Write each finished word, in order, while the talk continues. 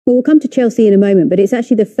Well, we'll come to Chelsea in a moment, but it's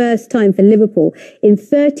actually the first time for Liverpool in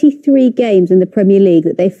 33 games in the Premier League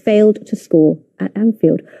that they failed to score at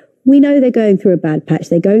Anfield. We know they're going through a bad patch.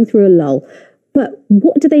 They're going through a lull. But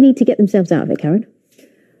what do they need to get themselves out of it, Karen?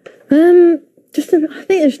 I think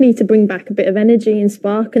they just need to bring back a bit of energy and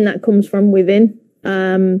spark, and that comes from within.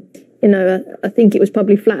 I think it was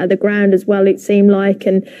probably flat at the ground as well, it seemed like,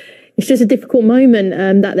 and it's just a difficult moment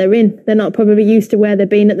that they're in. They're not probably used to where they've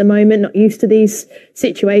been at the moment, not used to these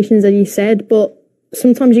situations, as you said, but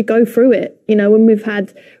sometimes you go through it. You know, when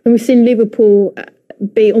we've seen Liverpool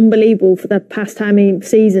be unbelievable for the past how many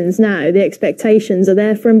seasons now, the expectations are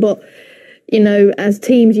there for them, but you know, as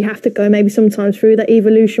teams, you have to go maybe sometimes through that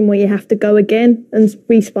evolution where you have to go again and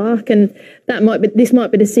re-spark. And this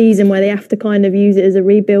might be the season where they have to kind of use it as a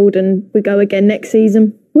rebuild and we go again next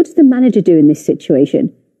season. What does the manager do in this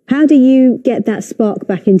situation? How do you get that spark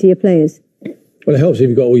back into your players? Well, it helps if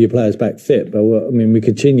you've got all your players back fit. But we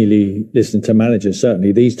continually listen to managers,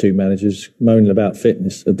 certainly these two managers, moaning about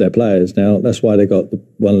fitness of their players. Now, that's why they got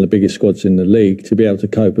one of the biggest squads in the league to be able to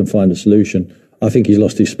cope and find a solution. I think he's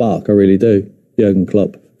lost his spark. I really do. Jurgen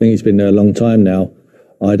Klopp. I think he's been there a long time now.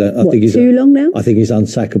 Think he's too long now? I think he's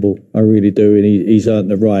unsackable. I really do. And he's earned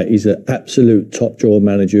the right. He's an absolute top drawer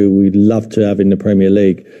manager who we'd love to have in the Premier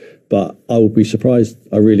League. But I would be surprised.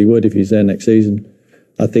 I really would if he's there next season.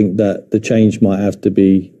 I think that the change might have to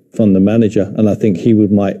be from the manager. And I think he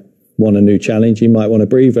might want a new challenge. He might want a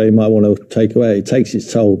breather. He might want to take away. It takes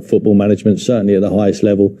its toll, football management, certainly at the highest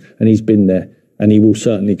level. And he's been there. And he will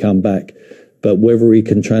certainly come back. But whether he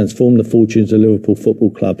can transform the fortunes of Liverpool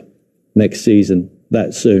Football Club next season,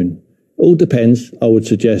 that soon, all depends. I would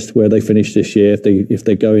suggest where they finish this year. If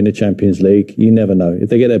they go in the Champions League, you never know. If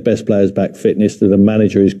they get their best players back, fitness, that the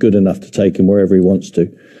manager is good enough to take him wherever he wants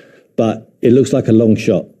to. But it looks like a long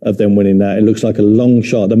shot of them winning that. It looks like a long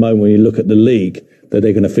shot at the moment when you look at the league that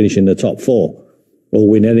they're going to finish in the top four or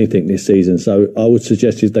win anything this season. So I would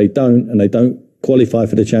suggest if they don't and they don't qualify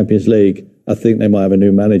for the Champions League, I think they might have a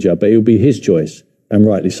new manager, but it'll be his choice, and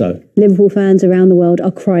rightly so. Liverpool fans around the world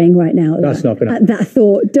are crying right now. That's not going to happen. At that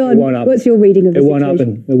thought. Don, what's your reading of the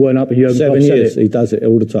situation? It won't happen. Jurgen 7 years, he does it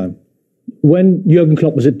all the time. When Jurgen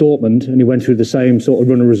Klopp was at Dortmund and he went through the same sort of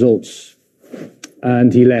run of results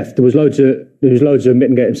and he left, there was loads of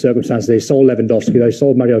mitigating circumstances. They sold Lewandowski, they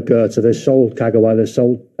sold Mario Götze, they sold Kagawa, they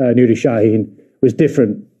sold Nuri Sahin. It was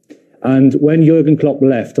different. And when Jurgen Klopp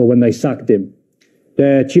left, or when they sacked him,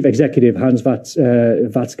 their chief executive, Hans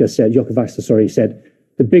Watzke said,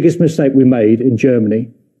 the biggest mistake we made in Germany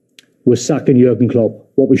was sacking Jurgen Klopp.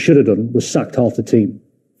 What we should have done was sacked half the team.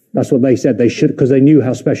 That's what they said. They should, because they knew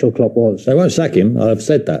how special Klopp was. They won't sack him. I've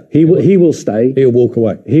said that. He will stay. He'll walk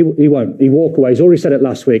away. He won't. He walk away. He's already said it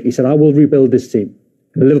last week. He said, I will rebuild this team.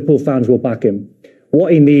 The Liverpool fans will back him.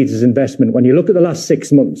 What he needs is investment. When you look at the last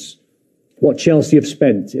 6 months, what Chelsea have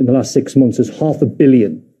spent in the last 6 months is £500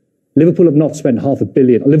 million. Liverpool have not spent £500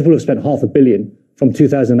 million. Liverpool have spent £500 million from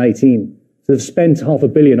 2018. So they've spent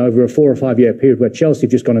 £500 million over a 4 or 5 year period where Chelsea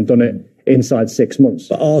have just gone and done it inside 6 months.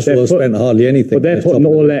 But Arsenal have spent hardly anything. But they're putting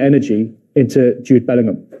all their energy into Jude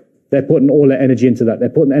Bellingham. They're putting all their energy into that. They're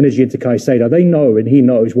putting energy into Caicedo. They know, and he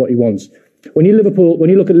knows what he wants. When you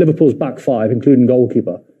look at Liverpool's back five, including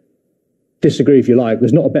goalkeeper, disagree if you like,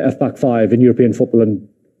 there's not a better back five in European football than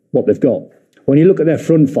what they've got. When you look at their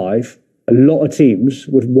front five, a lot of teams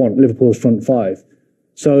would want Liverpool's front five.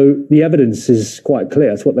 So the evidence is quite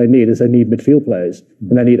clear. It's what they need. Is they need midfield players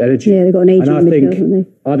and they need energy. Yeah, they've got an aging midfield, haven't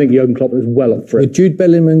they? I think Jurgen Klopp is well up for it. Would Jude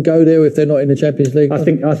Bellingham go there if they're not in the Champions League? I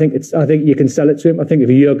think you can sell it to him. I think if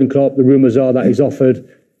you're Jurgen Klopp, the rumours are that he's offered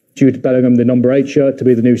Jude Bellingham the number 8 shirt to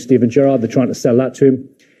be the new Steven Gerrard. They're trying to sell that to him.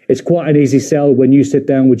 It's quite an easy sell when you sit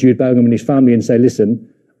down with Jude Bellingham and his family and say,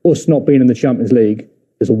 listen, us not being in the Champions League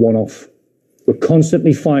is a one-off. We're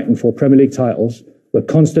constantly fighting for Premier League titles. We're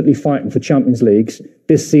constantly fighting for Champions Leagues.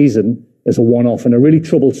 This season is a one-off and a really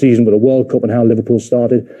troubled season with a World Cup and how Liverpool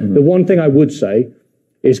started. Mm-hmm. The one thing I would say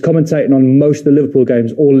is commentating on most of the Liverpool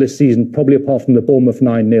games all this season, probably apart from the Bournemouth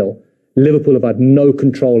 9-0, Liverpool have had no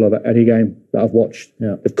control over any game that I've watched.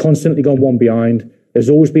 Yeah. They've constantly gone one behind. There's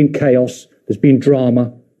always been chaos. There's been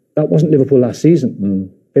drama. That wasn't Liverpool last season.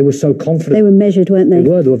 Mm. They were so confident. They were measured, weren't they? They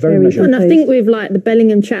were very measured. And I think with like the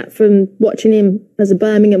Bellingham chat, from watching him as a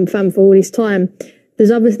Birmingham fan for all his time,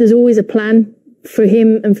 there's always a plan for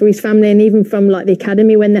him and for his family, and even from like the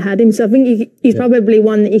academy when they had him. So I think he's probably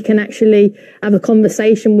one that you can actually have a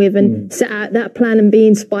conversation with and set out that plan and be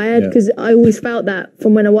inspired, because I always felt that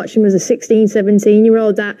from when I watched him as a 16,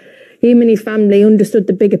 17-year-old, that him and his family understood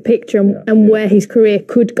the bigger picture and where his career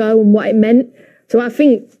could go and what it meant. So I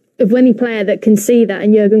think of any player that can see that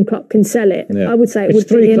and Jurgen Klopp can sell it, I would say it would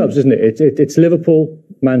be him. It's 3 clubs, isn't it? It's Liverpool,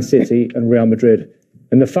 Man City and Real Madrid.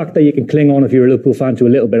 And the fact that you can cling on, if you're a Liverpool fan, to a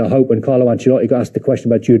little bit of hope when Carlo Ancelotti got asked the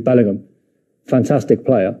question about Jude Bellingham, fantastic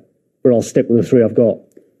player, but I'll stick with the three I've got.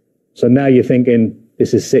 So now you're thinking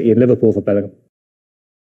this is City and Liverpool for Bellingham.